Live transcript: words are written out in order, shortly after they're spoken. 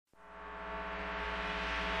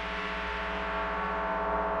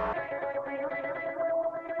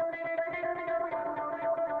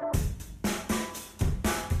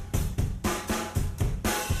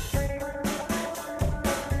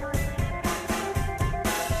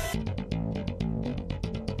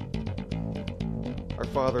Our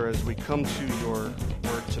Father, as we come to your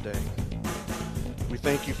word today, we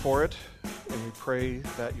thank you for it, and we pray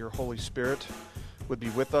that your Holy Spirit would be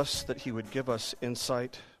with us, that he would give us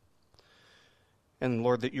insight, and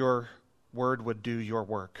Lord, that your word would do your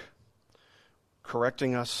work,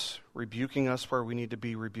 correcting us, rebuking us where we need to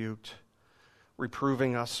be rebuked,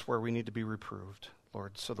 reproving us where we need to be reproved,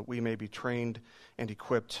 Lord, so that we may be trained and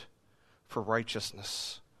equipped for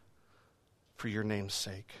righteousness, for your name's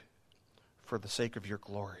sake, for the sake of your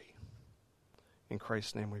glory. In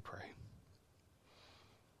Christ's name we pray.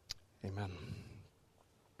 Amen.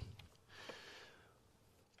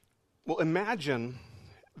 Well, imagine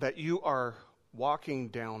that you are walking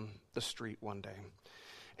down the street one day,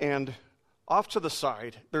 and off to the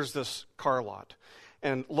side, there's this car lot.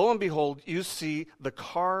 And lo and behold, you see the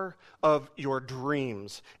car of your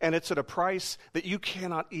dreams. And it's at a price that you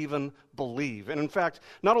cannot even believe. And in fact,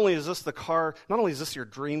 not only is this your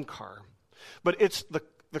dream car, but it's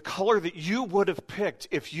the color that you would have picked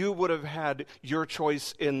if you would have had your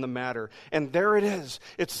choice in the matter. And there it is.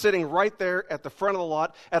 It's sitting right there at the front of the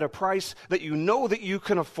lot at a price that you know that you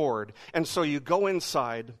can afford. And so you go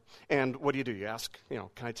inside, and what do? You ask, can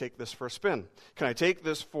I take this for a spin? Can I take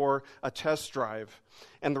this for a test drive?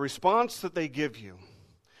 And the response that they give you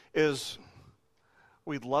is,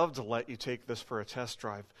 we'd love to let you take this for a test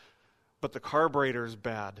drive, but the carburetor's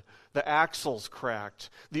bad, the axle's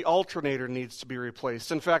cracked, the alternator needs to be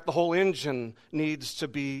replaced. In fact, the whole engine needs to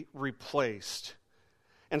be replaced.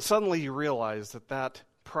 And suddenly you realize that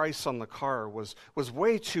price on the car was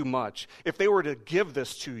way too much. If they were to give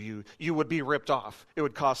this to you, you would be ripped off. It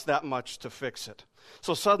would cost that much to fix it.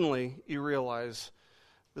 So suddenly you realize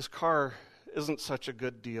this car isn't such a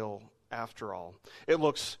good deal after all. It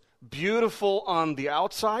looks beautiful on the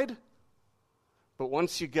outside, but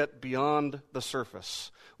once you get beyond the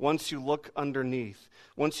surface, once you look underneath,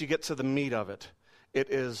 once you get to the meat of it,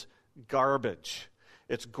 it is garbage.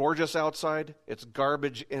 It's gorgeous outside, it's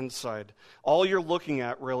garbage inside. All you're looking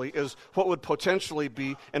at really is what would potentially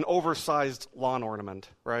be an oversized lawn ornament,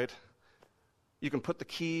 right? You can put the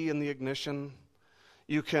key in the ignition,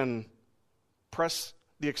 you can press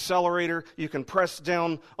the accelerator, you can press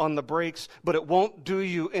down on the brakes, but it won't do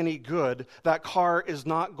you any good. That car is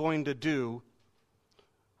not going to do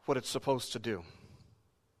what it's supposed to do.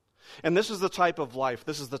 And this is the type of life,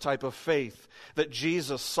 this is the type of faith that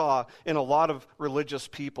Jesus saw in a lot of religious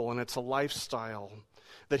people, and it's a lifestyle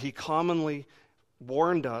that he commonly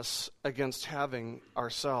warned us against having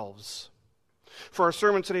ourselves. For our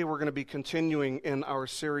sermon today, we're going to be continuing in our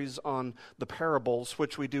series on the parables,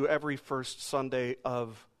 which we do every first Sunday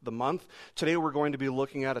of the month. Today we're going to be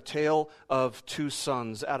looking at a tale of two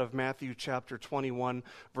sons out of Matthew chapter 21,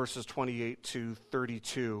 verses 28 to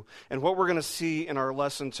 32. And what we're going to see in our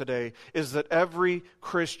lesson today is that every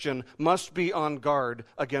Christian must be on guard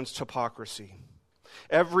against hypocrisy.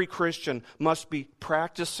 Every Christian must be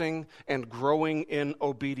practicing and growing in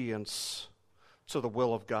obedience to the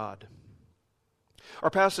will of God. Our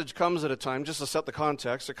passage comes at a time, just to set the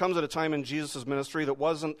context, it comes at a time in Jesus' ministry that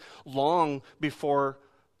wasn't long before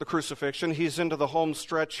the crucifixion. He's into the home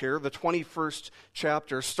stretch here. The 21st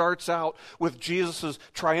chapter starts out with Jesus'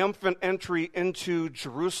 triumphant entry into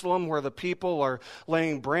Jerusalem, where the people are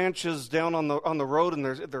laying branches down on the road, and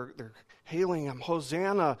they're hailing him,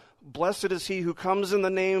 Hosanna, blessed is he who comes in the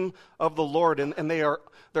name of the Lord. And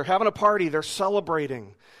they're having a party, they're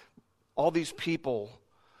celebrating. All these people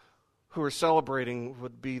who are celebrating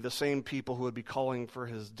would be the same people who would be calling for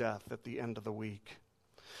his death at the end of the week.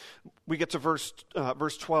 We get to verse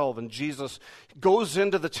 12, and Jesus goes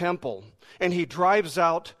into the temple, and he drives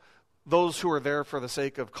out those who are there for the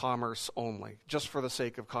sake of commerce only, just for the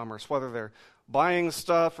sake of commerce, whether they're buying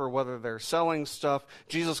stuff or whether they're selling stuff.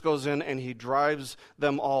 Jesus goes in and he drives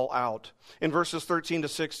them all out. In verses 13 to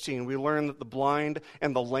 16, we learn that the blind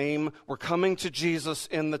and the lame were coming to Jesus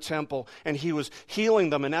in the temple, and he was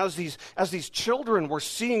healing them. And as these children were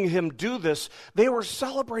seeing him do this, they were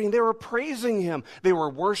celebrating, they were praising him, they were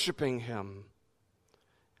worshiping him,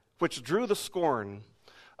 which drew the scorn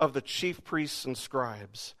of the chief priests and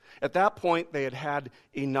scribes. At that point, they had had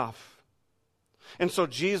enough. And so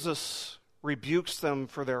Jesus rebukes them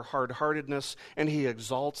for their hard-heartedness, and he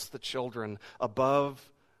exalts the children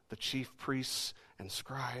above the chief priests and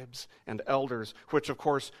scribes and elders, which of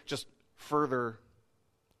course just further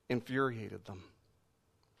infuriated them.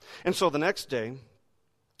 And so the next day,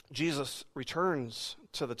 Jesus returns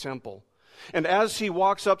to the temple. And as he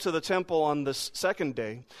walks up to the temple on this second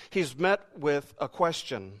day, he's met with a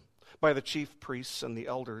question by the chief priests and the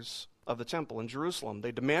elders of the temple in Jerusalem.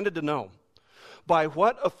 They demanded to know, by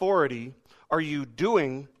what authority are you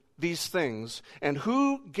doing these things, and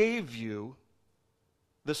who gave you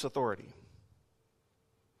this authority.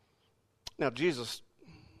 Now, Jesus,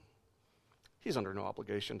 he's under no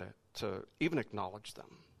obligation to even acknowledge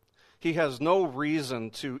them. He has no reason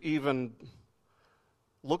to even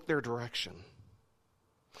look their direction.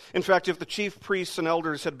 In fact, if the chief priests and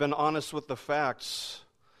elders had been honest with the facts,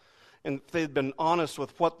 and if they'd been honest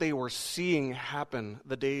with what they were seeing happen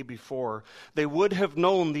the day before, they would have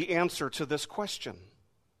known the answer to this question.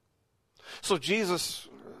 So Jesus,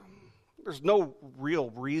 there's no real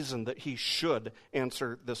reason that he should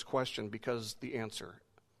answer this question because the answer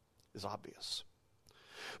is obvious.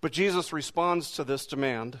 But Jesus responds to this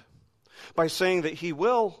demand by saying that he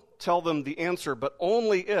will tell them the answer, but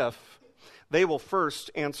only if they will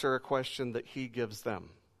first answer a question that he gives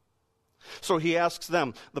them. So he asks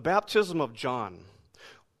them, the baptism of John,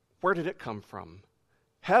 where did it come from?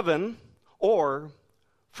 Heaven or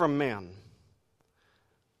from man?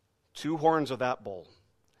 2 horns of that bull,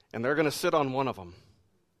 and they're going to sit on one of them.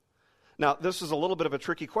 Now, this is a little bit of a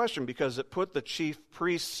tricky question because it put the chief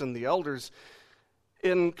priests and the elders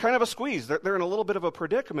in kind of a squeeze. They're in a little bit of a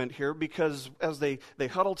predicament here because as they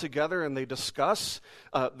huddle together and they discuss,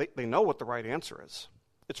 they know what the right answer is.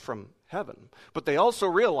 It's from heaven. But they also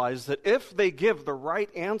realize that if they give the right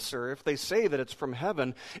answer, if they say that it's from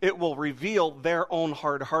heaven, it will reveal their own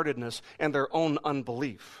hard-heartedness and their own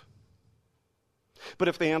unbelief. But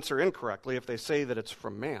if they answer incorrectly, if they say that it's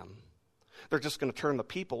from man, they're just going to turn the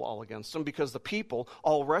people all against them because the people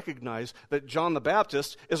all recognize that John the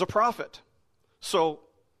Baptist is a prophet. So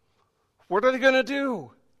what are they going to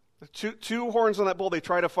do? Two horns on that bull, they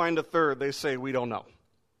try to find a third. They say, we don't know.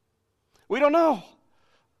 We don't know.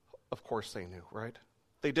 Of course they knew, right?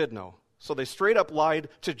 They did know. So they straight up lied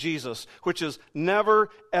to Jesus, which is never,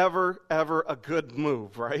 ever, ever a good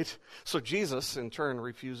move, right? So Jesus, in turn,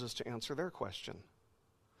 refuses to answer their question.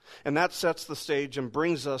 And that sets the stage and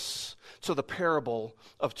brings us to the parable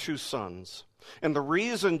of 2 sons. And the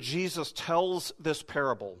reason Jesus tells this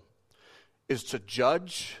parable is to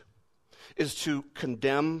judge, is to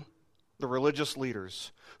condemn the religious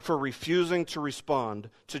leaders for refusing to respond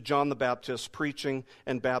to John the Baptist's preaching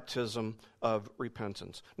and baptism of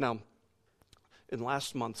repentance. Now, in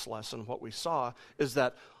last month's lesson, what we saw is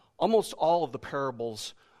that almost all of the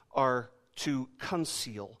parables are to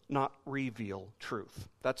conceal, not reveal truth.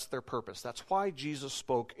 That's their purpose. That's why Jesus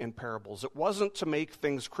spoke in parables. It wasn't to make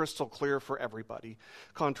things crystal clear for everybody,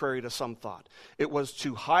 contrary to some thought. It was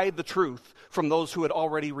to hide the truth from those who had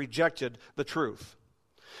already rejected the truth.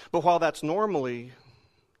 But while that's normally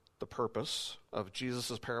the purpose of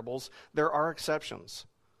Jesus' parables, there are exceptions.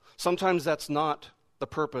 Sometimes that's not the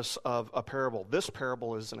purpose of a parable. This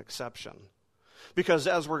parable is an exception. Because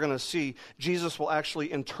as we're going to see, Jesus will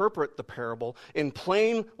actually interpret the parable in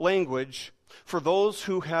plain language for those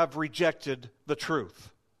who have rejected the truth.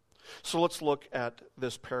 So let's look at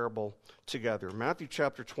this parable together. Matthew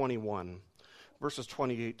chapter 21, verses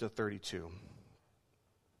 28 to 32.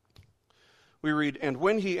 We read, "And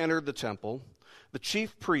when he entered the temple, the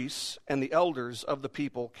chief priests and the elders of the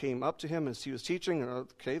people came up to him as he was teaching."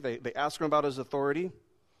 Okay, they ask him about his authority.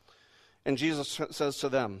 And Jesus says to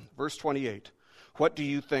them, verse 28, "What do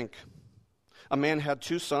you think? A man had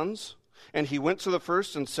 2 sons, and he went to the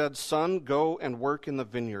first and said, 'Son, go and work in the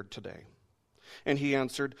vineyard today.' And he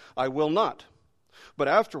answered, 'I will not.' But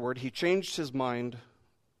afterward he changed his mind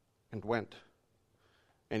and went.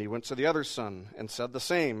 And he went to the other son and said the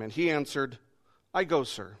same. And he answered, 'I go,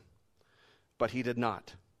 sir.' But he did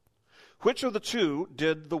not. Which of the 2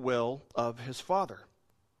 did the will of his father?"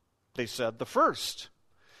 They said, "The first."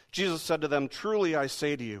 Jesus said to them, "Truly I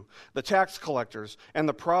say to you, the tax collectors and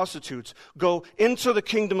the prostitutes go into the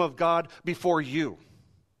kingdom of God before you.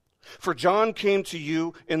 For John came to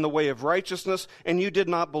you in the way of righteousness, and you did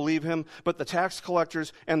not believe him, but the tax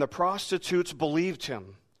collectors and the prostitutes believed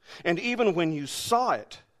him. And even when you saw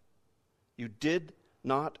it, you did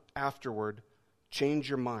not afterward change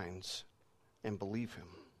your minds and believe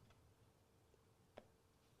him."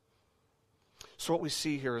 So what we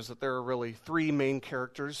see here is that there are really 3 main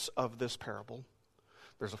characters of this parable.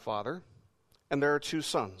 There's a father, and there are 2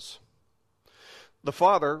 sons. The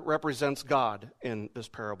father represents God in this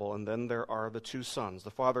parable, and then there are the 2 sons. The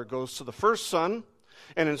father goes to the first son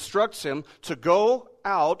and instructs him to go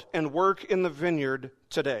out and work in the vineyard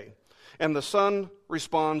today. And the son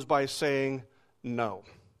responds by saying no.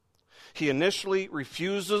 He initially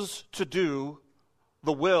refuses to do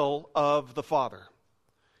the will of the father.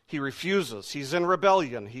 He refuses. He's in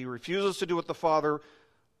rebellion. He refuses to do what the Father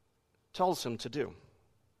tells him to do.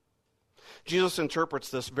 Jesus interprets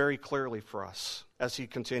this very clearly for us as he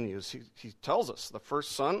continues. He tells us the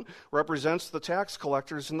first son represents the tax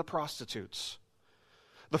collectors and the prostitutes.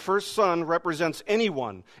 The first son represents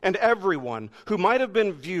anyone and everyone who might have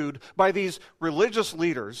been viewed by these religious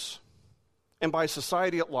leaders and by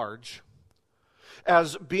society at large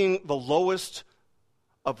as being the lowest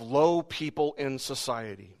of low people in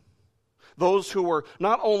society. Those who were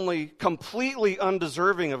not only completely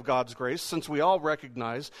undeserving of God's grace, since we all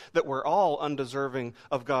recognize that we're all undeserving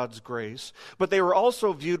of God's grace, but they were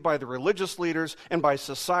also viewed by the religious leaders and by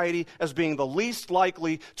society as being the least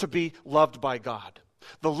likely to be loved by God,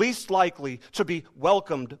 the least likely to be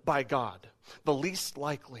welcomed by God, the least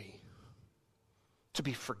likely to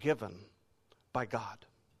be forgiven by God.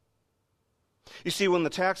 You see, when the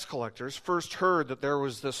tax collectors first heard that there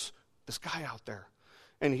was this guy out there,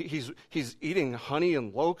 and he's eating honey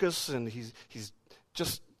and locusts, and he's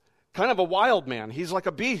just kind of a wild man. He's like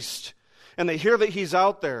a beast. And they hear that he's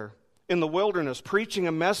out there in the wilderness preaching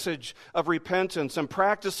a message of repentance and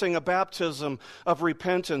practicing a baptism of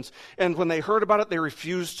repentance. And when they heard about it, they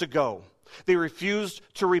refused to go. They refused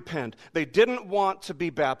to repent. They didn't want to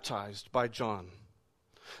be baptized by John.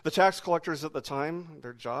 The tax collectors at the time,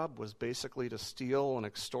 their job was basically to steal and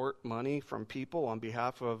extort money from people on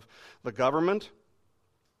behalf of the government.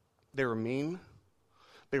 They were mean,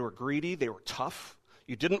 they were greedy, they were tough.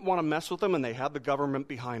 You didn't want to mess with them, and they had the government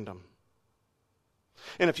behind them.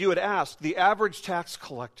 And if you had asked the average tax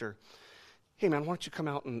collector, hey man, why don't you come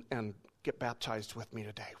out and get baptized with me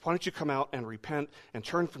today? Why don't you come out and repent and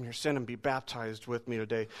turn from your sin and be baptized with me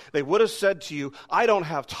today? They would have said to you, I don't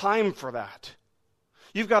have time for that.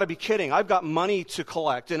 You've got to be kidding. I've got money to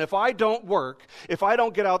collect, and if I don't work, if I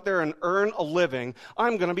don't get out there and earn a living,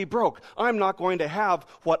 I'm going to be broke. I'm not going to have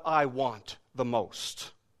what I want the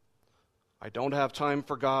most. I don't have time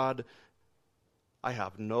for God. I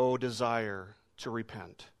have no desire to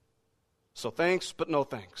repent. So thanks, but no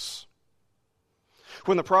thanks.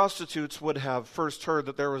 When the prostitutes would have first heard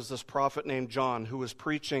that there was this prophet named John who was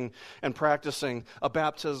preaching and practicing a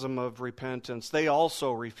baptism of repentance, they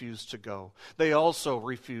also refused to go. They also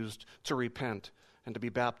refused to repent and to be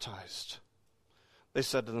baptized. They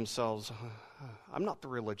said to themselves, I'm not the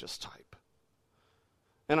religious type.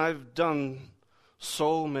 And I've done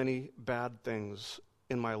so many bad things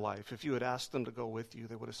in my life. If you had asked them to go with you,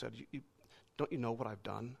 they would have said, don't you know what I've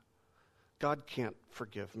done? God can't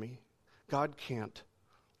forgive me. God can't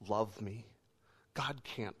love me. God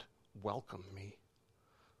can't welcome me.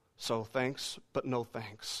 So thanks, but no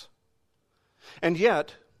thanks. And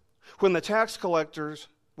yet, when the tax collectors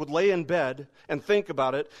would lay in bed and think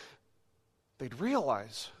about it, they'd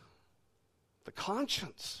realize their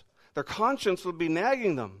conscience would be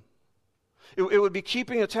nagging them. It would be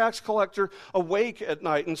keeping a tax collector awake at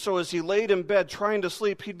night. And so as he laid in bed trying to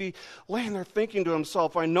sleep, he'd be laying there thinking to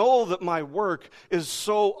himself, I know that my work is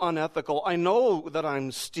so unethical. I know that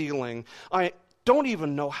I'm stealing. I don't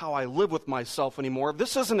even know how I live with myself anymore.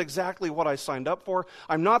 This isn't exactly what I signed up for.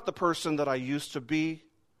 I'm not the person that I used to be.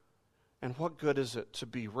 And what good is it to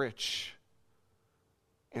be rich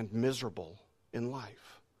and miserable in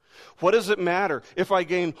life? What does it matter if I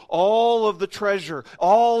gain all of the treasure,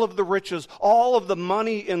 all of the riches, all of the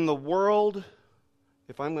money in the world,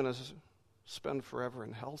 if I'm going to spend forever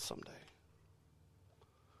in hell someday?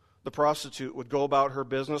 The prostitute would go about her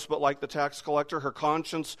business, but like the tax collector, her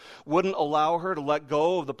conscience wouldn't allow her to let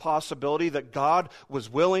go of the possibility that God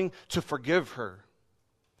was willing to forgive her.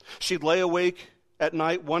 She'd lay awake at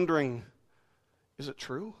night wondering, is it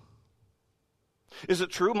true? Is it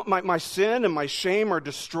true? My sin and my shame are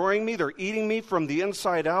destroying me. They're eating me from the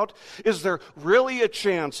inside out. Is there really a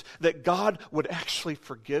chance that God would actually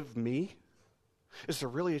forgive me? Is there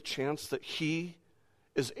really a chance that He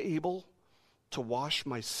is able to wash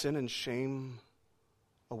my sin and shame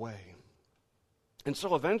away? And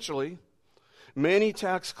so eventually, many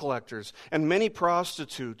tax collectors and many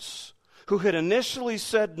prostitutes who had initially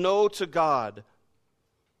said no to God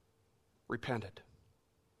repented.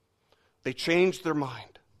 They changed their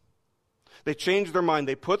mind. They changed their mind.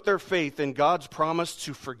 They put their faith in God's promise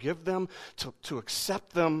to forgive them, to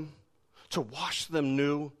accept them, to wash them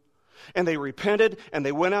new. And they repented, and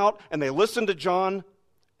they went out, and they listened to John,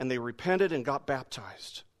 and they repented and got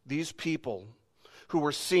baptized. These people who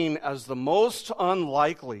were seen as the most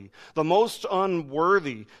unlikely, the most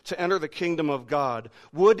unworthy to enter the kingdom of God,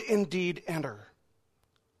 would indeed enter.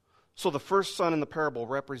 So the first son in the parable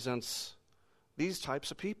represents these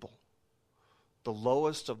types of people. The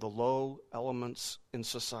lowest of the low elements in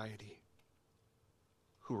society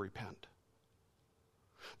who repent.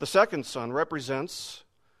 The second son represents,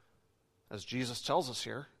 as Jesus tells us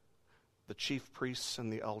here, the chief priests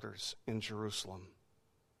and the elders in Jerusalem,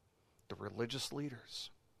 the religious leaders.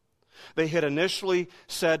 They had initially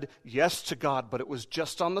said yes to God, but it was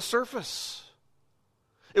just on the surface.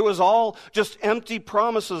 It was all just empty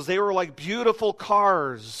promises. They were like beautiful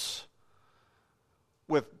cars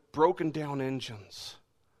with broken down engines.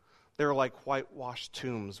 They were like whitewashed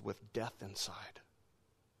tombs with death inside.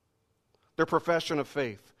 Their profession of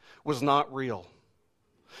faith was not real.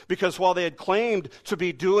 Because while they had claimed to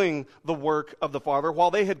be doing the work of the Father,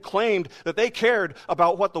 while they had claimed that they cared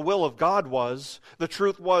about what the will of God was, the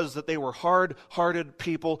truth was that they were hard-hearted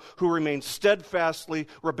people who remained steadfastly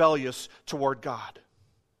rebellious toward God,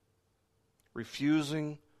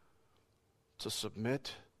 refusing to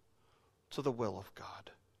submit to the will of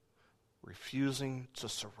God, refusing to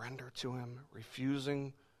surrender to Him,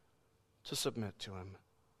 refusing to submit to Him,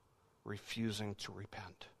 refusing to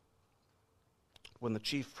repent. When the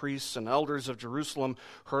chief priests and elders of Jerusalem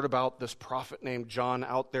heard about this prophet named John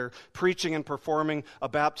out there preaching and performing a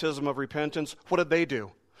baptism of repentance, what did they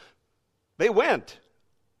do? They went,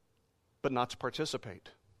 but not to participate.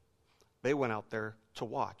 They went out there to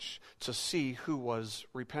watch, to see who was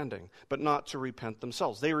repenting, but not to repent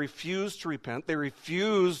themselves. They refused to repent. They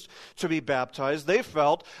refused to be baptized. They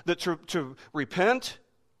felt that to repent,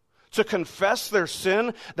 to confess their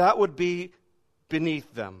sin, that would be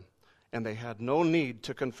beneath them. And they had no need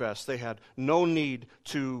to confess. They had no need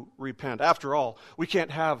to repent. After all, we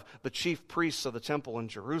can't have the chief priests of the temple in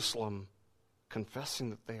Jerusalem confessing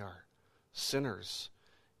that they are sinners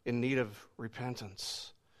in need of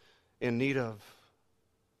repentance, in need of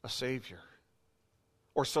a Savior.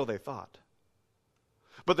 Or so they thought.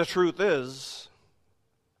 But the truth is,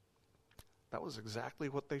 that was exactly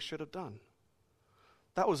what they should have done.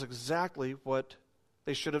 That was exactly what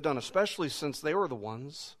they should have done, especially since they were the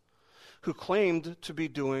ones who claimed to be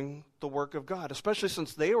doing the work of God, especially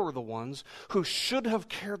since they were the ones who should have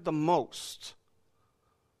cared the most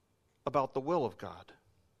about the will of God.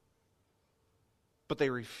 But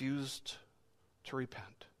they refused to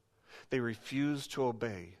repent. They refused to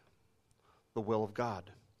obey the will of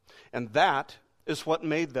God. And that is what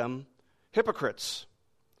made them hypocrites.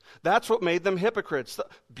 That's what made them hypocrites.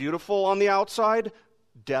 Beautiful on the outside,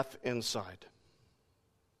 death inside.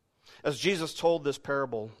 As Jesus told this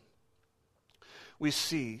parable, we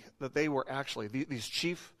see that they were actually, these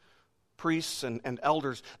chief priests and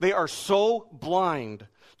elders, they are so blind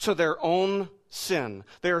to their own sin.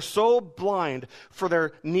 They are so blind to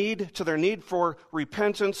their need for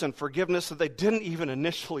repentance and forgiveness that they didn't even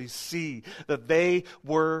initially see that they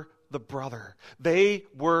were the brother. They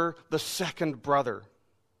were the second brother.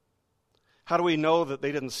 How do we know that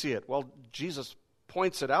they didn't see it? Well, Jesus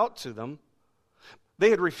points it out to them. They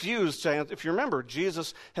had refused to answer. If you remember,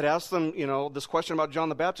 Jesus had asked them, this question about John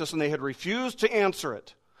the Baptist, and they had refused to answer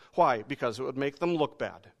it. Why? Because it would make them look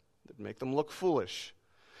bad. It would make them look foolish.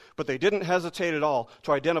 But they didn't hesitate at all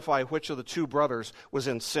to identify which of the two brothers was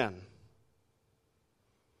in sin.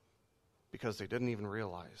 Because they didn't even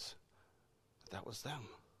realize that was them.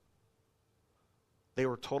 They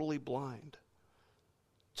were totally blind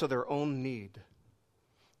to their own need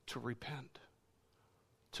to repent,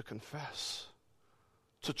 to confess,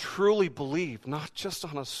 to truly believe, not just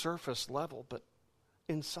on a surface level, but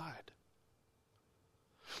inside.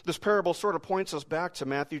 This parable sort of points us back to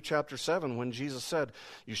Matthew chapter 7 when Jesus said,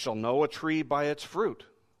 "You shall know a tree by its fruit."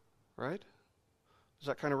 Right? Does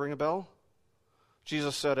that kind of ring a bell?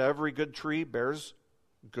 Jesus said every good tree bears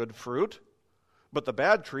good fruit, but the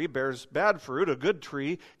bad tree bears bad fruit. A good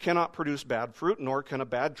tree cannot produce bad fruit, nor can a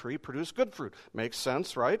bad tree produce good fruit. Makes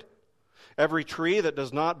sense, right? Every tree that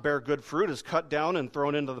does not bear good fruit is cut down and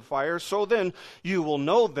thrown into the fire. So then you will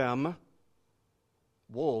know them,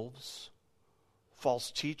 wolves,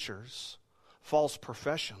 false teachers, false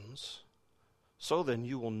professions. So then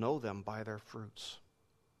you will know them by their fruits.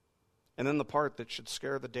 And then the part that should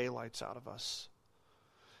scare the daylights out of us,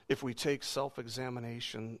 if we take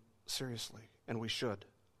self-examination seriously, and we should.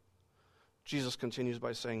 Jesus continues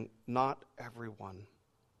by saying, "Not everyone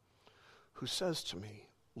who says to me,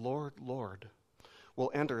 'Lord, Lord,'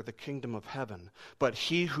 will enter the kingdom of heaven, but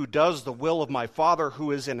he who does the will of my Father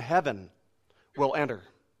who is in heaven will enter."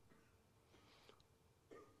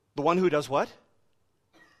 The one who does what?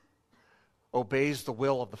 Obeys the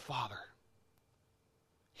will of the Father.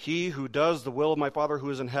 He who does the will of my Father who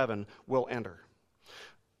is in heaven will enter.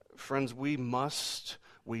 Friends, we must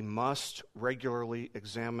regularly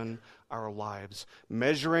examine our lives,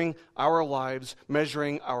 measuring our lives,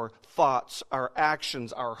 measuring our thoughts, our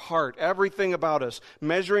actions, our heart, everything about us,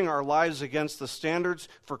 measuring our lives against the standards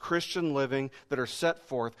for Christian living that are set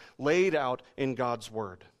forth, laid out in God's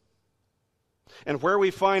Word. And where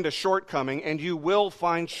we find a shortcoming, and you will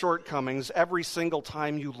find shortcomings every single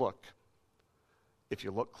time you look, if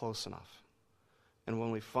you look close enough. And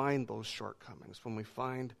when we find those shortcomings, when we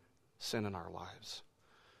find sin in our lives,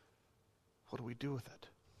 what do we do with it?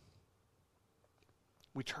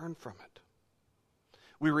 We turn from it.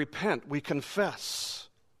 We repent. We confess.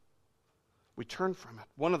 We turn from it.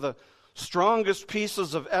 One of the strongest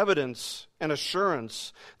pieces of evidence and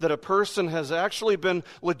assurance that a person has actually been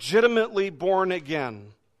legitimately born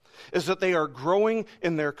again is that they are growing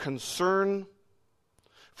in their concern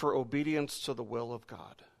for obedience to the will of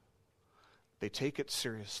God. They take it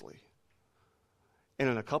seriously. And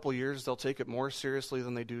in a couple years, they'll take it more seriously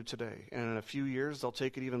than they do today. And in a few years, they'll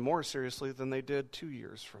take it even more seriously than they did 2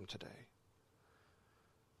 years from today.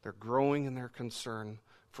 They're growing in their concern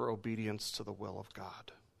for obedience to the will of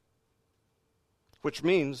God. Which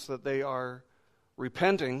means that they are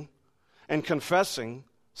repenting and confessing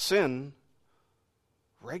sin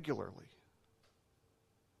regularly.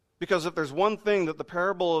 Because if there's one thing that the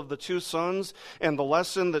parable of the two sons and the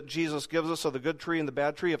lesson that Jesus gives us of the good tree and the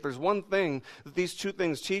bad tree, if there's one thing that these two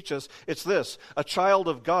things teach us, it's this: a child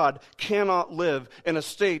of God cannot live in a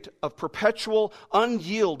state of perpetual,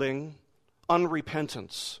 unyielding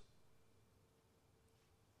unrepentance.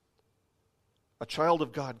 A child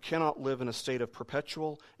of God cannot live in a state of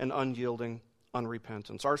perpetual and unyielding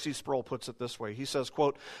unrepentance. R.C. Sproul puts it this way. He says,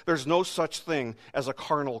 quote, "There's no such thing as a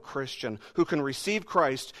carnal Christian who can receive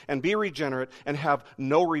Christ and be regenerate and have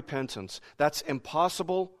no repentance. That's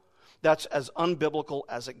impossible. That's as unbiblical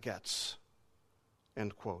as it gets."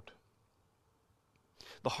 End quote.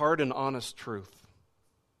 The hard and honest truth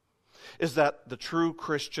is that the true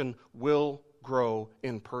Christian will grow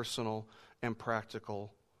in personal and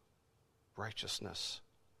practical righteousness.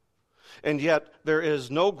 And yet, there is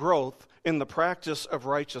no growth in the practice of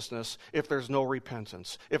righteousness if there's no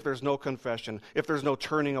repentance, if there's no confession, if there's no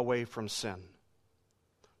turning away from sin.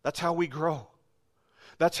 That's how we grow.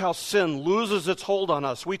 That's how sin loses its hold on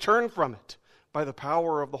us. We turn from it by the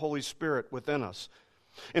power of the Holy Spirit within us.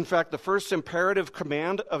 In fact, the first imperative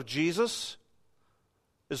command of Jesus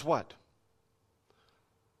is what?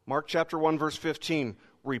 Mark chapter 1, verse 15.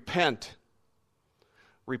 Repent.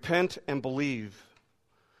 Repent and believe.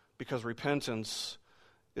 Because repentance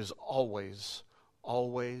is always,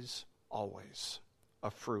 always, always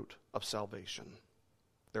a fruit of salvation.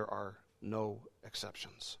 There are no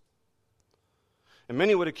exceptions. And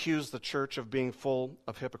many would accuse the church of being full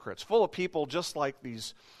of hypocrites, full of people just like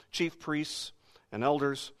these chief priests and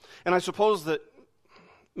elders. And I suppose that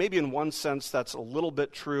maybe in one sense that's a little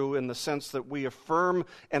bit true, in the sense that we affirm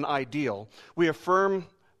an ideal. We affirm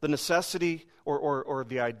the necessity or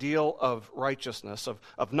the ideal of righteousness,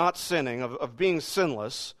 of not sinning, of being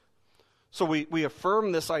sinless. So we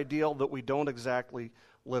affirm this ideal that we don't exactly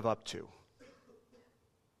live up to.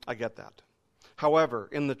 I get that. However,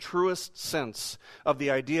 in the truest sense of the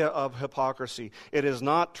idea of hypocrisy, it is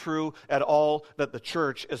not true at all that the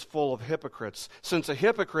church is full of hypocrites, since a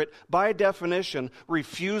hypocrite, by definition,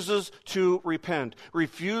 refuses to repent,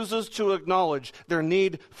 refuses to acknowledge their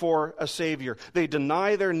need for a Savior. They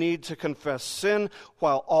deny their need to confess sin,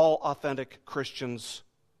 while all authentic Christians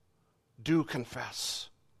do confess.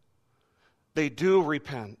 They do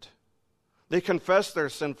repent. They confess their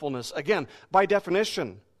sinfulness. Again, by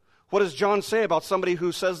definition. What does John say about somebody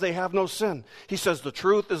who says they have no sin? He says the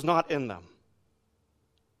truth is not in them.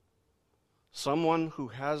 Someone who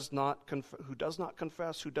does not confess,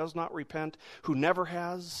 who does not repent, who never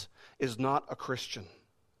has, is not a Christian.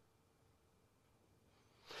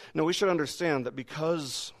 Now, we should understand that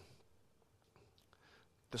because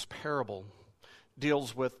this parable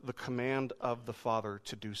deals with the command of the Father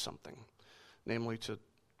to do something, namely to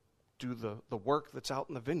do the work that's out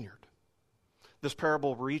in the vineyard. This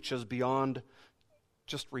parable reaches beyond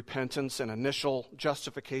just repentance and initial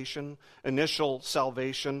justification, initial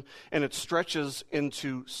salvation, and it stretches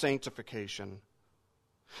into sanctification.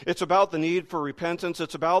 It's about the need for repentance,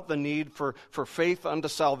 it's about the need for faith unto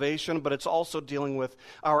salvation, but it's also dealing with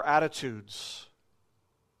our attitudes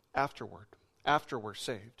after we're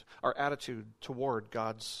saved, our attitude toward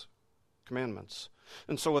God's commandments.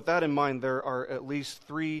 And so with that in mind, there are at least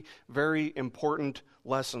three very important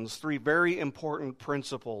lessons, three very important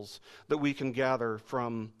principles that we can gather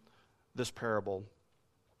from this parable.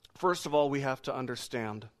 First of all, we have to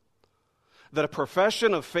understand that a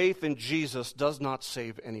profession of faith in Jesus does not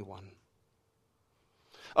save anyone.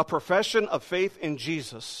 A profession of faith in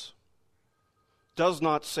Jesus does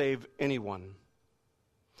not save anyone.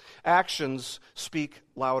 Actions speak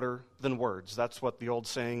louder than words. That's what the old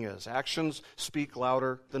saying is. Actions speak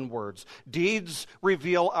louder than words. Deeds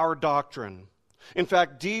reveal our doctrine. In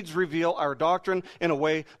fact, deeds reveal our doctrine in a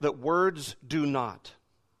way that words do not.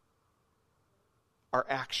 Our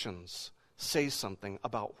actions say something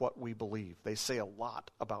about what we believe. They say a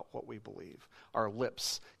lot about what we believe. Our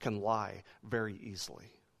lips can lie very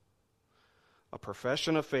easily. A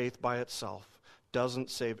profession of faith by itself doesn't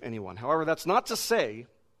save anyone. However, that's not to say,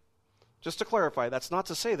 just to clarify, that's not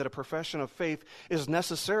to say that a profession of faith is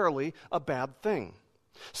necessarily a bad thing.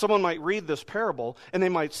 Someone might read this parable and they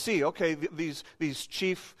might see, okay, these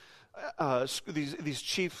chief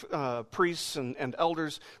priests and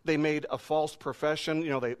elders, they made a false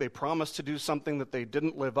profession. They promised to do something that they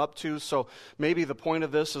didn't live up to. So maybe the point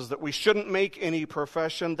of this is that we shouldn't make any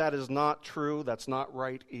profession. That is not true. That's not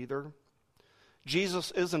right either.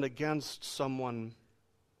 Jesus isn't against someone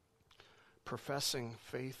professing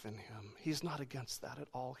faith in him. He's not against that at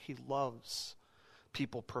all. He loves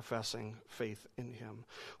people professing faith in him.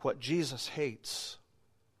 What Jesus hates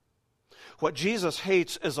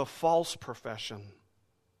is a false profession.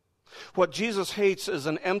 What Jesus hates is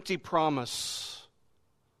an empty promise.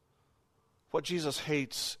 What Jesus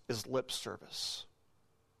hates is lip service.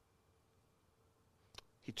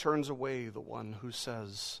 He turns away the one who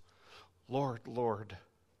says, Lord, Lord,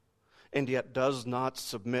 and yet does not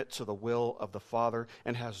submit to the will of the Father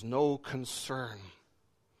and has no concern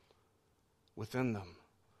within them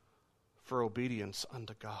for obedience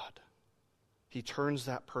unto God. He turns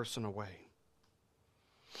that person away.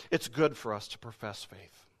 It's good for us to profess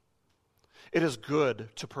faith. It is good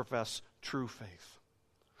to profess true faith.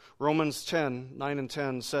 Romans 10:9 and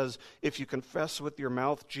 10 says, if you confess with your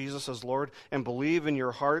mouth Jesus as Lord and believe in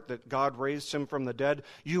your heart that God raised him from the dead,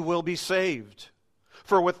 you will be saved.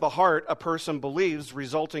 For with the heart a person believes,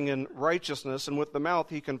 resulting in righteousness, and with the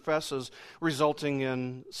mouth he confesses, resulting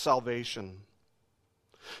in salvation.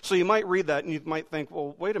 So you might read that and you might think,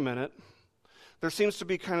 well, wait a minute. There seems to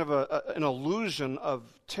be kind of an illusion of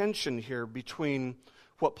tension here between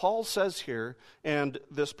what Paul says here and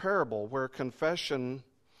this parable where confession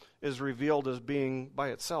is revealed as being by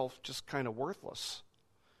itself just kind of worthless.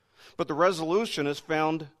 But the resolution is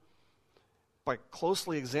found by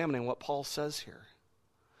closely examining what Paul says here.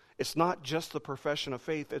 It's not just the profession of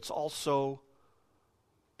faith, it's also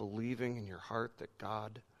believing in your heart that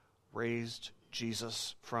God raised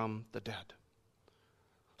Jesus from the dead.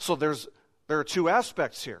 So there are two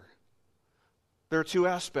aspects here. There are two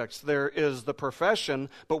aspects. There is the profession,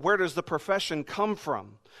 but where does the profession come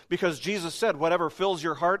from? Because Jesus said, whatever fills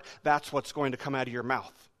your heart, that's what's going to come out of your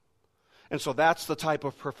mouth. And so that's the type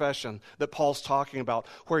of profession that Paul's talking about,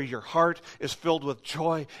 where your heart is filled with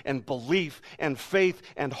joy and belief and faith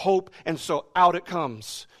and hope, and so out it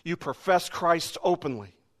comes. You profess Christ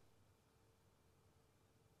openly.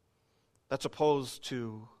 That's opposed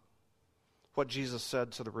to what Jesus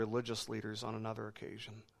said to the religious leaders on another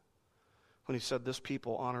occasion, when he said, this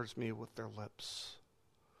people honors me with their lips,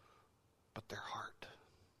 but their heart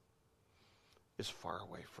is far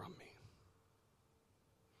away from me.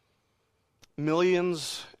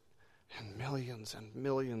 Millions and millions and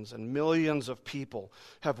millions and millions of people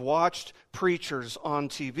have watched preachers on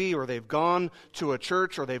TV, or they've gone to a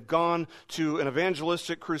church, or they've gone to an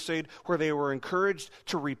evangelistic crusade where they were encouraged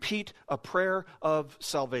to repeat a prayer of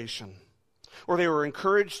salvation. Or they were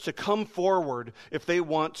encouraged to come forward if they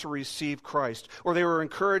want to receive Christ. Or they were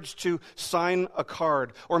encouraged to sign a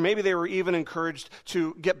card. Or maybe they were even encouraged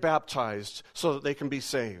to get baptized so that they can be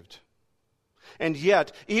saved. And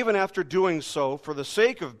yet, even after doing so, for the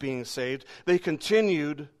sake of being saved, they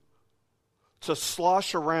continued to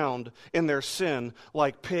slosh around in their sin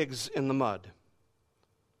like pigs in the mud.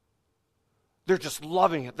 They're just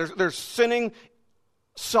loving it. They're sinning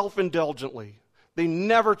self-indulgently. They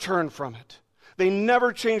never turn from it. They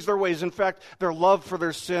never change their ways. In fact, their love for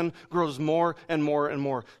their sin grows more and more and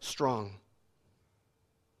more strong.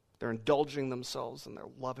 They're indulging themselves and they're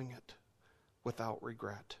loving it without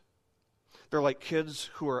regret. They're like kids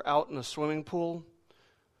who are out in a swimming pool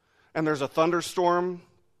and there's a thunderstorm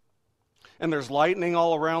and there's lightning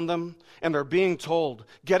all around them and they're being told,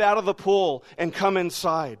 get out of the pool and come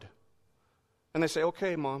inside. And they say,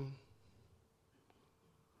 okay, Mom.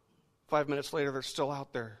 5 minutes later, they're still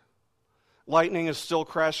out there. Lightning is still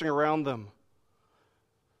crashing around them.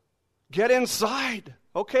 Get inside.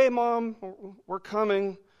 Okay, Mom, we're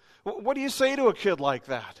coming. What do you say to a kid like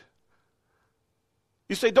that?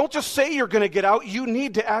 You say, don't just say you're going to get out. You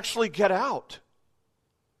need to actually get out.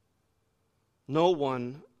 No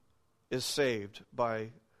one is saved by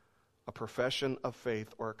a profession of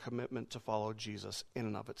faith or a commitment to follow Jesus in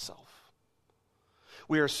and of itself.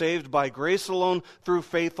 We are saved by grace alone, through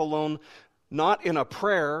faith alone, not in a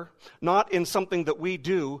prayer, not in something that we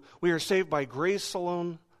do. We are saved by grace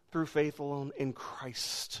alone, through faith alone, in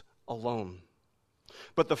Christ alone.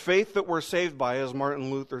 But the faith that we're saved by, as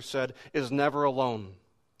Martin Luther said, is never alone.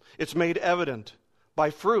 It's made evident by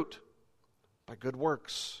fruit, by good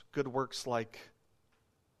works like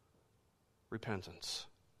repentance.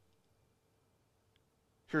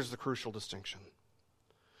 here's the crucial distinction.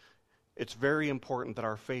 It's very important that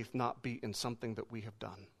our faith not be in something that we have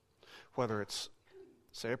done, whether it's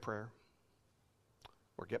say a prayer,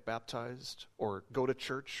 or get baptized, or go to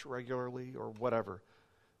church regularly, or whatever.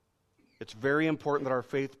 It's very important that our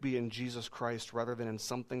faith be in Jesus Christ rather than in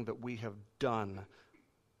something that we have done.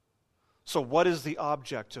 So what is the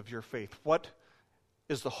object of your faith? What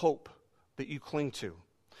is the hope that you cling to?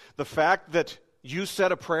 The fact that you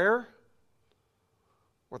said a prayer,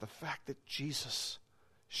 or the fact that Jesus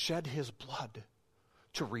shed his blood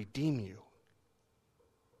to redeem you?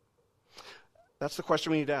 That's the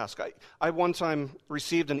question we need to ask. I one time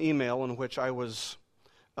received an email in which I was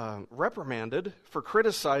reprimanded for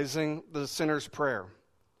criticizing the sinner's prayer.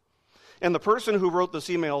 And the person who wrote this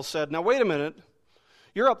email said, "Now wait a minute,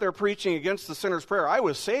 you're up there preaching against the sinner's prayer. I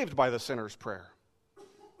was saved by the sinner's prayer."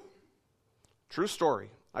 True story.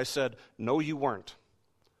 I said, "No, you weren't.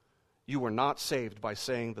 You were not saved by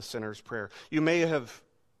saying the sinner's prayer. You may have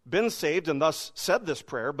been saved and thus said this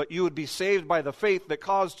prayer, but you would be saved by the faith that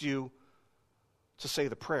caused you to say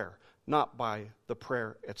the prayer, not by the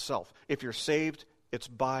prayer itself. If you're saved, it's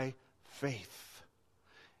by faith.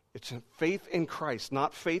 It's faith in Christ,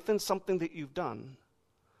 not faith in something that you've done.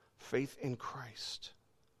 Faith in Christ.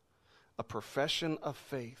 A profession of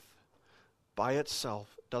faith by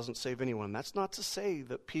itself doesn't save anyone. That's not to say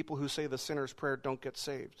that people who say the sinner's prayer don't get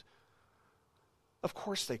saved. Of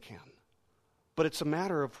course they can. But it's a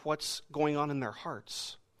matter of what's going on in their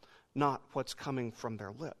hearts, not what's coming from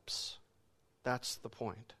their lips. That's the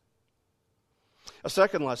point. A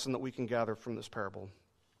second lesson that we can gather from this parable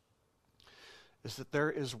is that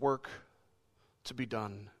there is work to be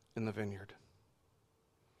done in the vineyard.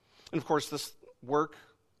 And of course, this work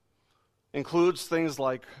includes things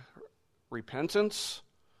like repentance.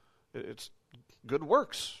 It's good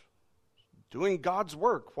works, doing God's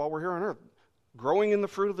work while we're here on earth, growing in the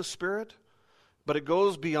fruit of the Spirit, but it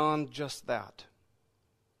goes beyond just that.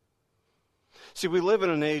 See, we live in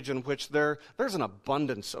an age in which there's an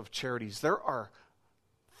abundance of charities. There are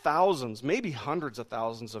thousands, maybe hundreds of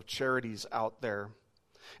thousands of charities out there.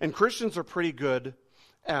 And Christians are pretty good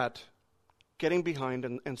at getting behind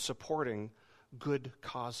and supporting good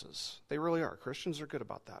causes. They really are. Christians are good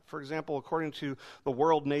about that. For example, according to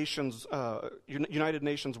the United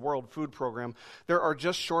Nations World Food Program, there are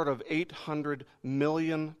just short of 800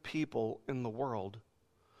 million people in the world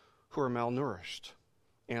who are malnourished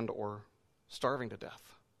and or starving to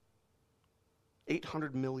death.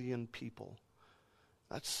 800 million people.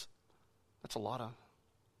 That's a lot of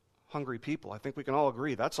hungry people. I think we can all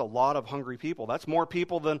agree that's a lot of hungry people. That's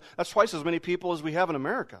twice as many people as we have in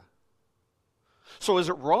America. So is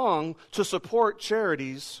it wrong to support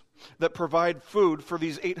charities that provide food for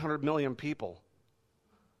these 800 million people?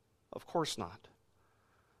 Of course not.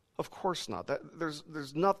 Of course not.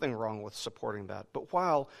 There's nothing wrong with supporting that. But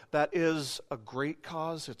while that is a great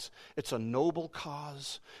cause, it's a noble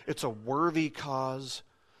cause, it's a worthy cause,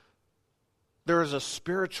 there is a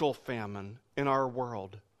spiritual famine in our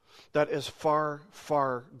world that is far,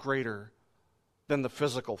 far greater than the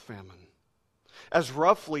physical famine. As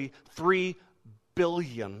roughly 3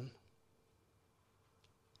 billion,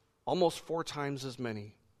 almost 4 times as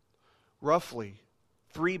many, roughly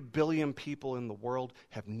 3 billion people in the world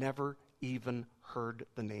have never even heard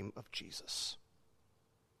the name of Jesus.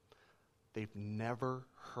 They've never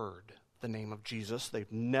heard the name of Jesus.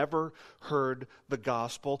 They've never heard the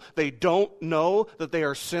gospel. They don't know that they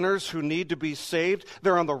are sinners who need to be saved.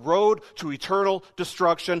 They're on the road to eternal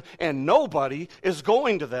destruction, and nobody is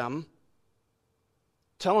going to them,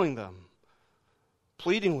 telling them,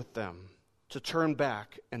 pleading with them to turn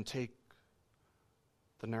back and take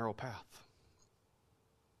the narrow path.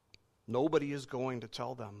 Nobody is going to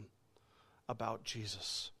tell them about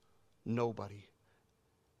Jesus. Nobody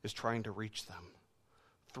is trying to reach them.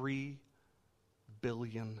 3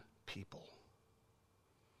 billion people.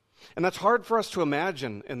 And that's hard for us to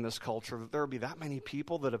imagine in this culture, that there would be that many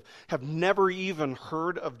people that have never even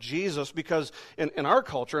heard of Jesus, because in our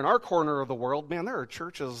culture, in our corner of the world, man, there are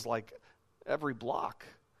churches like every block.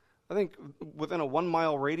 I think within a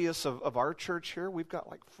 1-mile radius of our church here, we've got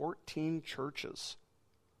like 14 churches.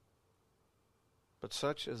 But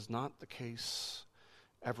such is not the case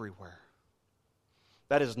everywhere.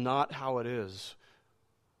 That is not how it is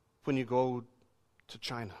when you go to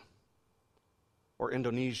China or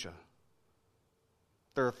Indonesia.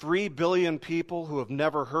 There are 3 billion people who have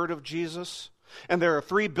never heard of Jesus, and there are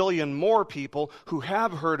 3 billion more people who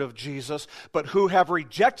have heard of Jesus, but who have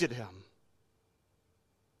rejected him.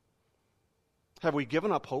 Have we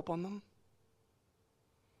given up hope on them?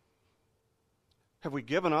 Have we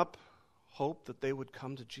given up hope that they would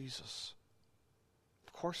come to Jesus?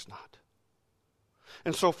 Of course not.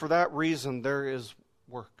 And so for that reason, there is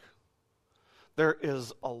work. There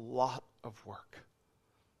is a lot of work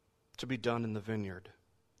to be done in the vineyard.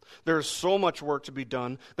 There is so much work to be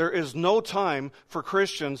done. There is no time for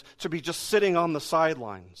Christians to be just sitting on the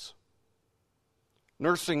sidelines,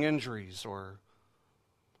 nursing injuries or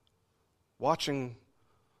watching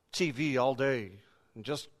TV all day and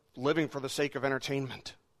just living for the sake of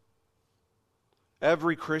entertainment.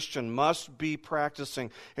 Every Christian must be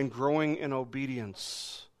practicing and growing in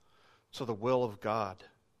obedience to the will of God.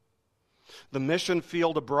 The mission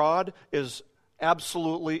field abroad is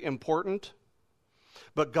absolutely important,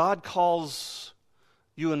 but God calls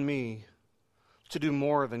you and me to do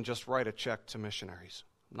more than just write a check to missionaries.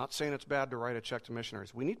 I'm not saying it's bad to write a check to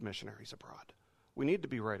missionaries. We need missionaries abroad. We need to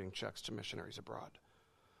be writing checks to missionaries abroad.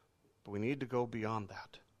 But we need to go beyond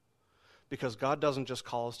that. Because God doesn't just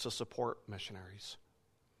call us to support missionaries.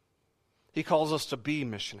 He calls us to be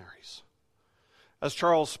missionaries. As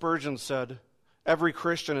Charles Spurgeon said, every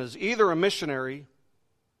Christian is either a missionary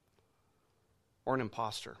or an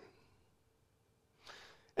imposter.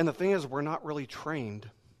 And the thing is, we're not really trained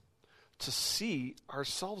to see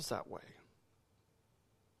ourselves that way.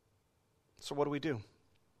 So what do?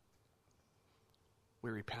 We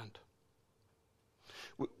repent.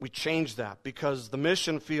 We change that because the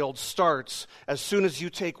mission field starts as soon as you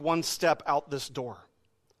take one step out this door.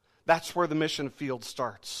 That's where the mission field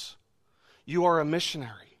starts. You are a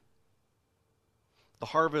missionary. The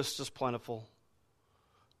harvest is plentiful.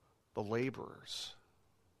 The laborers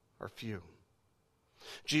are few.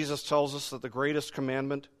 Jesus tells us that the greatest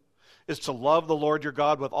commandment is to love the Lord your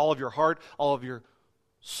God with all of your heart, all of your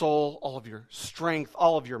soul, all of your strength,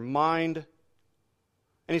 all of your mind.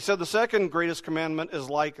 And he said the second greatest commandment is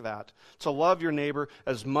like that, to love your neighbor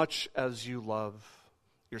as much as you love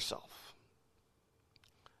yourself.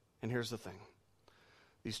 And here's the thing.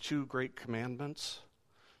 These two great commandments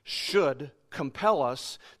should compel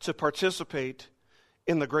us to participate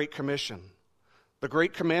in the Great Commission. The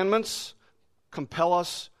Great Commandments compel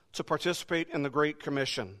us to participate in the Great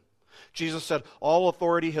Commission. Jesus said, all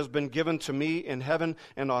authority has been given to me in heaven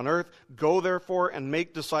and on earth. Go therefore and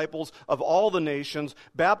make disciples of all the nations,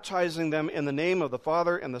 baptizing them in the name of the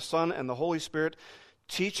Father and the Son and the Holy Spirit,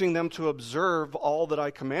 teaching them to observe all that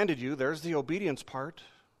I commanded you. There's the obedience part.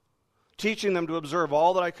 Teaching them to observe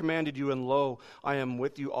all that I commanded you, and lo, I am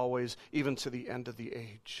with you always, even to the end of the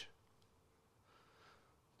age.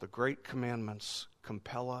 The great commandments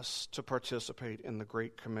compel us to participate in the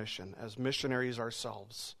Great Commission as missionaries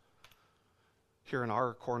ourselves here in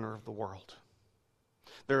our corner of the world.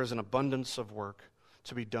 There is an abundance of work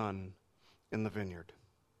to be done in the vineyard.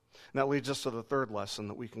 And that leads us to the third lesson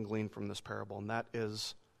that we can glean from this parable, and that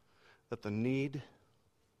is that the need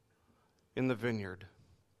in the vineyard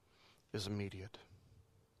is immediate.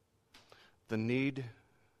 The need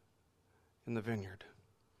in the vineyard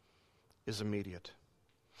is immediate.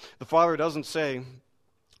 The father doesn't say,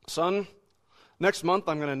 son, next month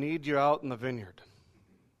I'm going to need you out in the vineyard.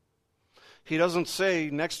 He doesn't say,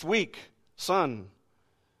 next week, son,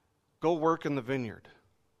 go work in the vineyard.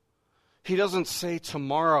 He doesn't say,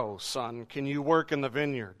 tomorrow, son, can you work in the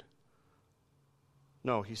vineyard?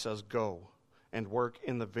 No, he says, go and work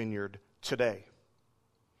in the vineyard today.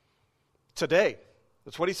 Today.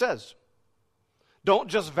 That's what he says. Don't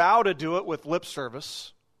just vow to do it with lip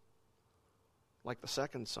service, like the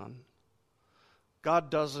second son. God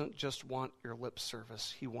doesn't just want your lip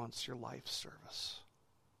service. He wants your life service.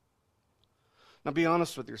 Now be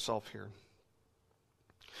honest with yourself here.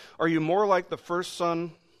 Are you more like the first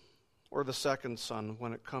son or the second son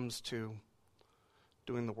when it comes to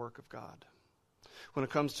doing the work of God? When it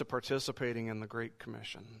comes to participating in the Great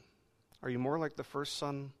Commission? Are you more like the first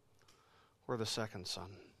son or the second son?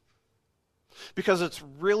 Because it's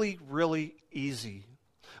really, really easy.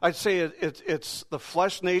 I'd say it's the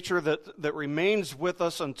flesh nature that remains with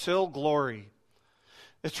us until glory.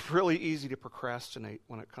 It's really easy to procrastinate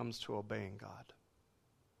when it comes to obeying God.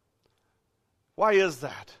 Why is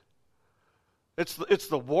that? It's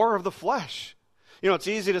the war of the flesh. You know, it's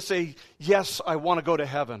easy to say, yes, I want to go to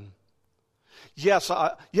heaven. Yes,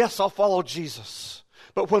 I'll follow Jesus.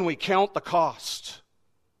 But when we count the cost,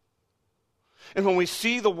 and when we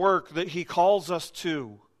see the work that he calls us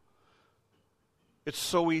to, it's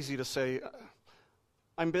so easy to say,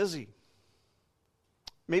 I'm busy.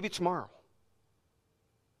 Maybe tomorrow.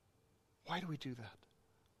 Why do we do that?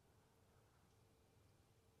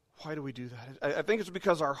 Why do we do that? I think it's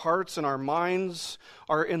because our hearts and our minds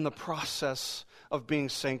are in the process of being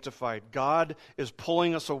sanctified. God is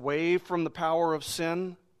pulling us away from the power of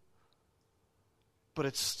sin, but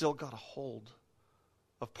it's still got a hold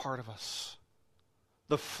of part of us.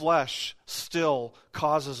 The flesh still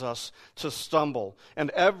causes us to stumble. And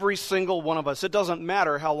every single one of us, it doesn't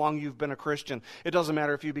matter how long you've been a Christian. It doesn't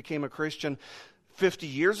matter if you became a Christian 50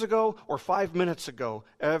 years ago or 5 minutes ago.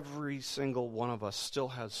 Every single one of us still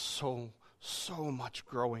has so much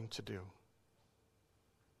growing to do.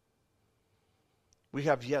 We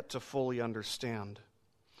have yet to fully understand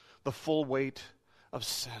the full weight of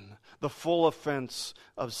sin, the full offense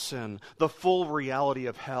of sin, the full reality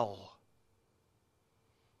of hell.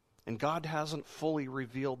 And God hasn't fully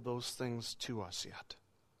revealed those things to us yet.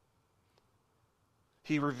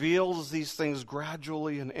 He reveals these things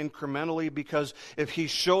gradually and incrementally, because if He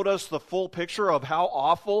showed us the full picture of how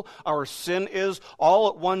awful our sin is all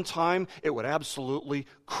at one time, it would absolutely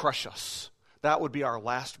crush us. That would be our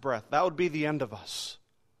last breath. That would be the end of us.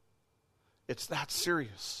 It's that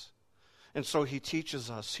serious. And so He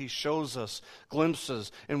teaches us, He shows us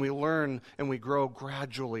glimpses, and we learn and we grow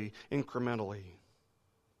gradually, incrementally.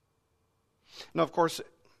 Now, of course,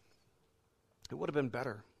 it would have been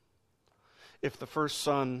better if the first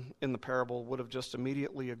son in the parable would have just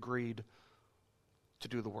immediately agreed to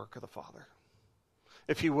do the work of the Father.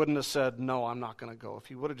 If he wouldn't have said, no, I'm not going to go. If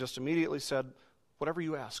he would have just immediately said, whatever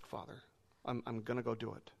you ask, Father, I'm going to go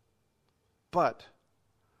do it. But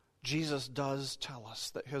Jesus does tell us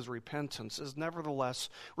that his repentance is nevertheless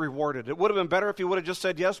rewarded. It would have been better if he would have just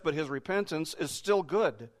said yes, but his repentance is still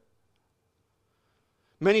good.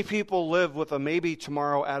 Many people live with a maybe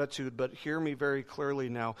tomorrow attitude, but hear me very clearly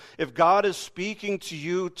now. If God is speaking to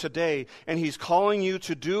you today and He's calling you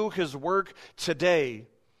to do His work today,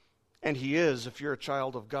 and He is if you're a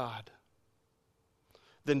child of God,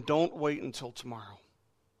 then don't wait until tomorrow.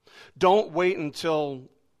 Don't wait until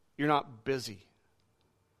you're not busy.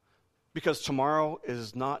 Because tomorrow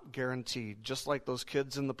is not guaranteed. Just like those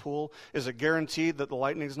kids in the pool, is it guaranteed that the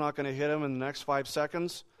lightning's not going to hit them in the next 5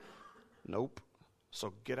 seconds? Nope.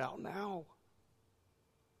 So get out now.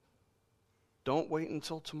 Don't wait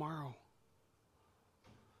until tomorrow.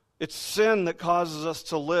 It's sin that causes us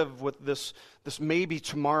to live with this maybe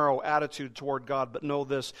tomorrow attitude toward God. But know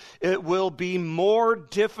this, it will be more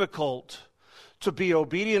difficult to be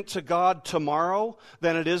obedient to God tomorrow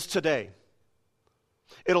than it is today.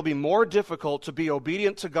 It'll be more difficult to be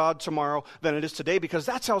obedient to God tomorrow than it is today, because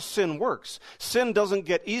that's how sin works. Sin doesn't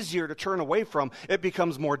get easier to turn away from. It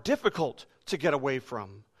becomes more difficult to get away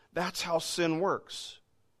from. That's how sin works.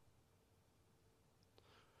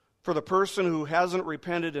 For the person who hasn't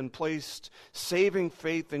repented and placed saving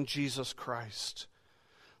faith in Jesus Christ,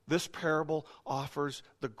 this parable offers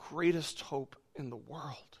the greatest hope in the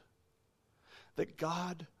world. That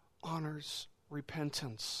God honors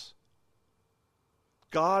repentance.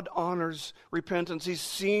 God honors repentance. He's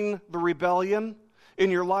seen the rebellion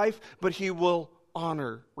in your life, but He will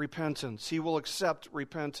honor repentance. He will accept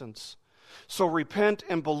repentance. So repent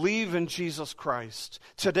and believe in Jesus Christ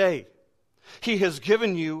today. He has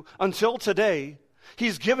given you, until today,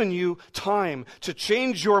 He's given you time to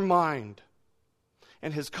change your mind.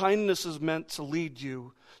 And His kindness is meant to lead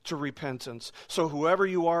you to repentance. So whoever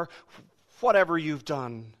you are, whatever you've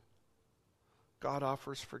done, God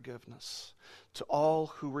offers forgiveness to all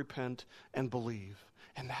who repent and believe.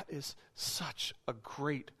 And that is such a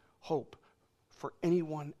great hope for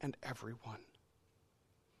anyone and everyone.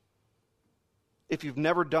 If you've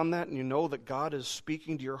never done that and you know that God is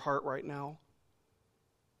speaking to your heart right now,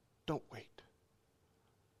 don't wait.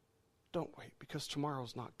 Don't wait, because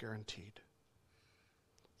tomorrow's not guaranteed.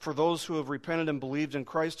 For those who have repented and believed in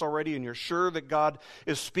Christ already, and you're sure that God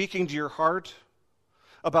is speaking to your heart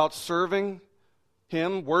about serving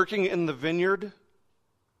Him, working in the vineyard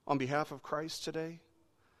on behalf of Christ today,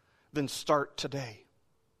 then start today.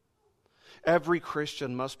 Every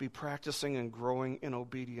Christian must be practicing and growing in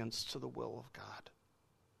obedience to the will of God.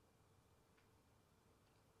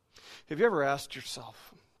 Have you ever asked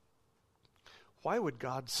yourself, why would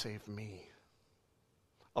God save me?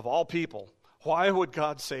 Of all people, why would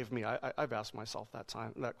God save me? I've asked myself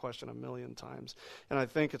that question a million times. And I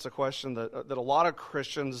think it's a question that a lot of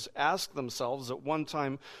Christians ask themselves at one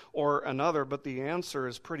time or another, but the answer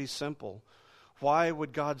is pretty simple. Why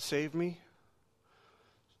would God save me?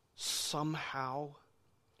 Somehow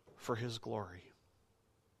for His glory.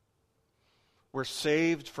 We're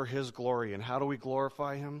saved for His glory. And how do we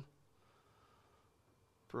glorify Him?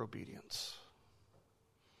 Through obedience.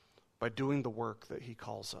 By doing the work that He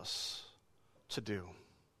calls us to do.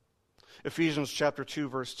 Ephesians chapter 2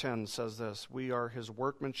 verse 10 says this: we are His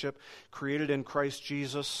workmanship, created in Christ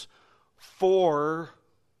Jesus for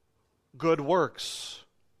good works.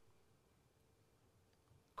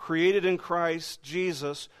 Created in Christ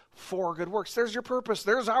Jesus for good works. There's your purpose.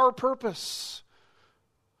 There's our purpose.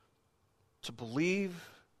 to believe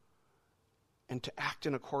and to act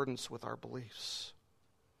in accordance with our beliefs.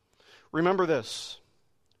 Remember this: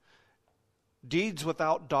 deeds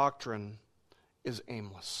without doctrine is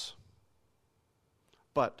aimless,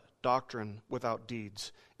 but doctrine without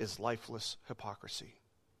deeds is lifeless hypocrisy.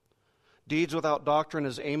 Deeds without doctrine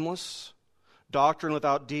is aimless. Doctrine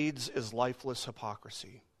without deeds is lifeless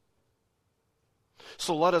hypocrisy.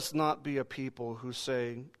 So let us not be a people who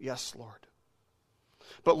say, "Yes, Lord,"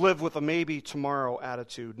 but live with a maybe tomorrow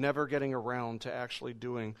attitude, never getting around to actually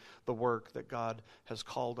doing the work that God has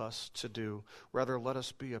called us to do. Rather, let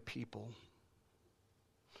us be a people.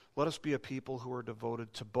 Let us be a people who are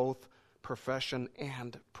devoted to both profession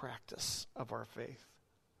and practice of our faith,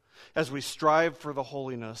 as we strive for the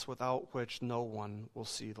holiness without which no one will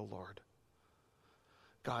see the Lord.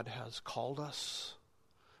 God has called us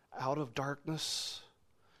out of darkness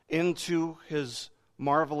into his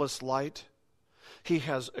marvelous light. He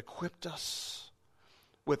has equipped us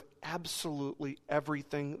with absolutely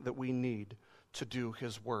everything that we need to do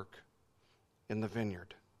his work in the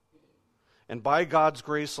vineyard. And by God's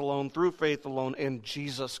grace alone, through faith alone, in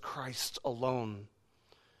Jesus Christ alone,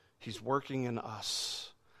 he's working in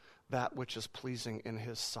us that which is pleasing in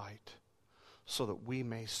his sight, so that we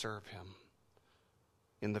may serve him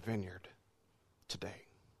in the vineyard today.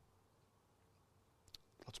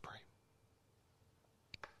 Let's pray.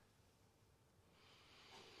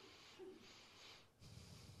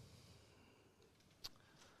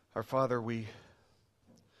 Our Father, we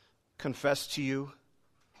confess to you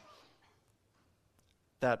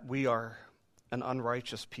that we are an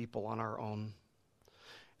unrighteous people on our own,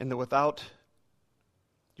 and that without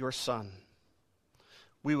your Son,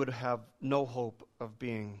 we would have no hope of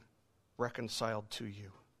being reconciled to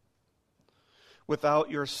you.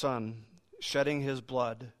 Without your Son shedding his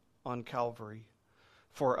blood on Calvary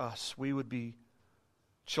for us, we would be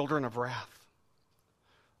children of wrath,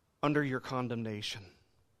 under your condemnation.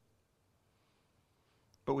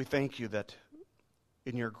 But we thank you that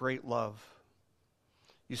in your great love,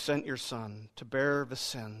 you sent your Son to bear the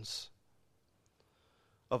sins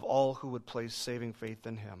of all who would place saving faith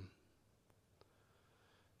in him.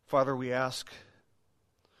 Father, we ask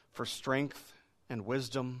for strength and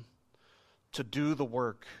wisdom to do the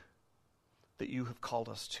work that you have called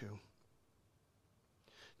us to.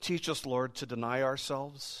 Teach us, Lord, to deny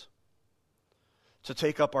ourselves, to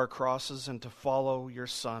take up our crosses, and to follow your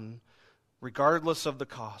Son, regardless of the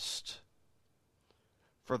cost,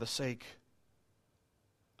 for the sake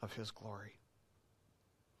of his glory,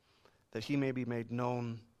 that he may be made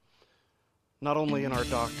known not only in our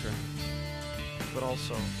doctrine, but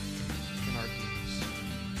also in our deeds.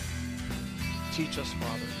 Teach us,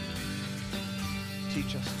 Father.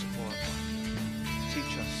 Teach us to glorify.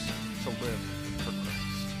 Teach us to live for Christ.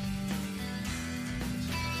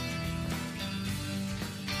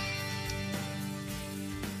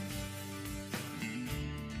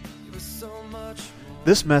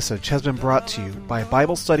 This message has been brought to you by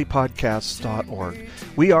BibleStudyPodcasts.org.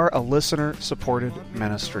 We are a listener-supported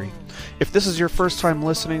ministry. If this is your first time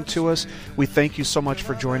listening to us, we thank you so much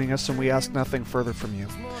for joining us, and we ask nothing further from you.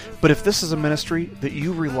 But if this is a ministry that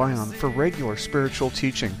you rely on for regular spiritual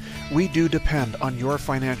teaching, we do depend on your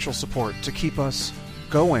financial support to keep us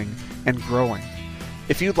going and growing.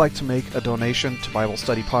 If you'd like to make a donation to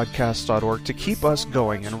BibleStudyPodcasts.org to keep us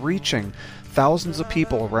going and reaching thousands of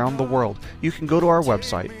people around the world, you can go to our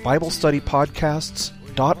website,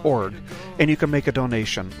 BibleStudyPodcasts.org, and you can make a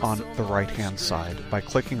donation on the right-hand side by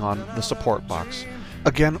clicking on the support box.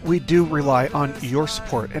 Again, we do rely on your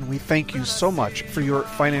support, and we thank you so much for your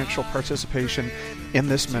financial participation in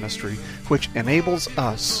this ministry, which enables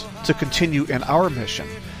us to continue in our mission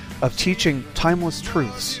of teaching timeless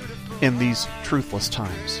truths in these truthless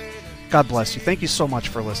times. God bless you. Thank you so much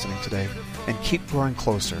for listening today, and keep growing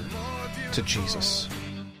closer to Jesus.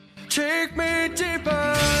 Take me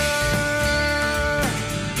deeper.